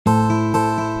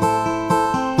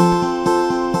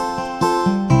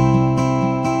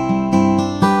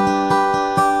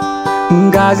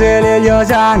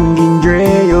NewYearSong,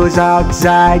 KingDre, yo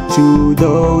SaudSide. To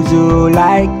those who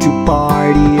like to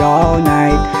party all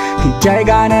night, KingDre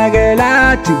gonna get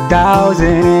out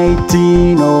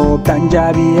 2018. Oh,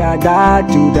 Tanjabiada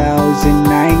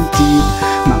 2019.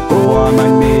 Makuha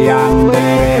man may ang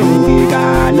pero hindi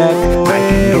kalat. I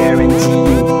can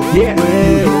guarantee you, yeah,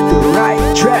 you hit the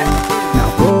right track.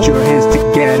 Now put your hands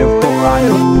together for our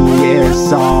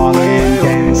NewYearSong and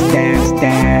dance, dance,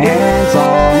 dance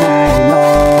all night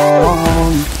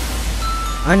long.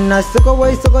 Anna suka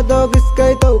way suka dog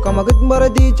iskay to kamagad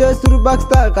maradi cha surbak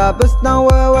style kapes na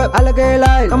wewe alagay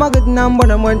lai kamagad number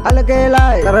naman alagay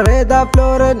lai karareda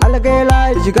floren alagay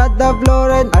lai you got the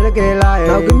floren alagay lai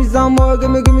now give me some more,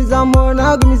 give me some more,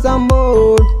 now give me some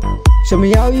more. Show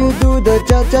me how you do the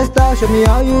cha-cha style, show me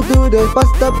how you do the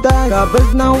bust-up dance.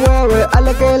 Kapes na wewe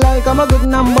alagay lai kamagad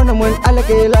number naman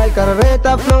alagay lai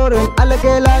karareda floren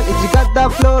alagay lai if you got the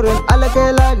floren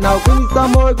alagay lai now give me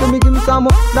some more, give me some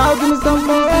more, now give me some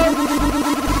more.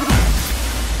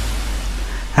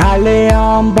 Hali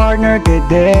ang partner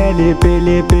kede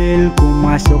lipil-lipil,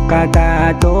 kumasok ka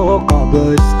dato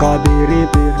kabus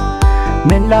kabiripir.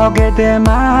 Menlaw kede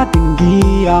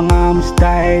matinggi ang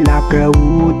style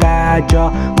akauta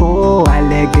jo ko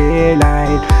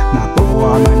alegilay.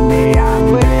 Makuha man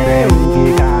niyang pero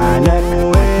hindi kalat.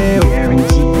 I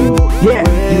guarantee you, yeah,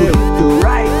 you hit the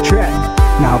right track.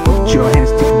 Now put your hands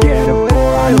together for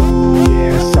our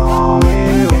NewYearSong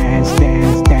and dance,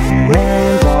 dance,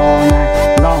 dance all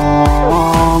night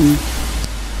long.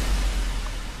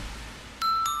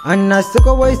 Anna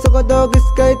suka way suka dog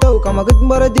iskay to kamagad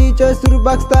maradi cha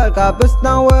surbak style kapes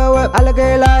na wewe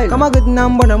alagay lai kamagad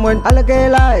number naman alagay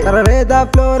lai karareda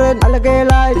floren alagay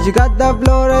lai you got the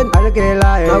floren alagay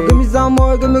lai now give me some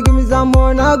more, give me some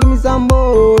more, now give me some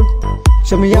more.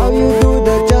 Show me how you do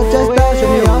the cha-cha style, show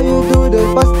me how you do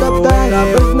the bust-up dance.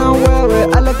 Kapes na wewe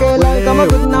alagay lai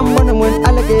kamagad number naman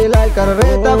alagay lai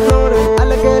karareda floren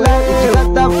alagay lai if you got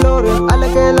the floren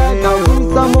alagay lai now give me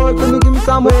some more, give me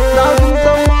some more, now give me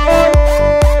some more.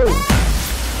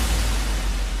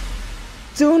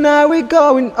 Tonight we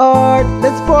going hard,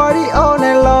 let's party all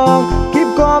night long.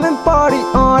 Keep calm and party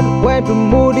on. When we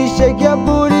moody, shake your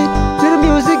booty.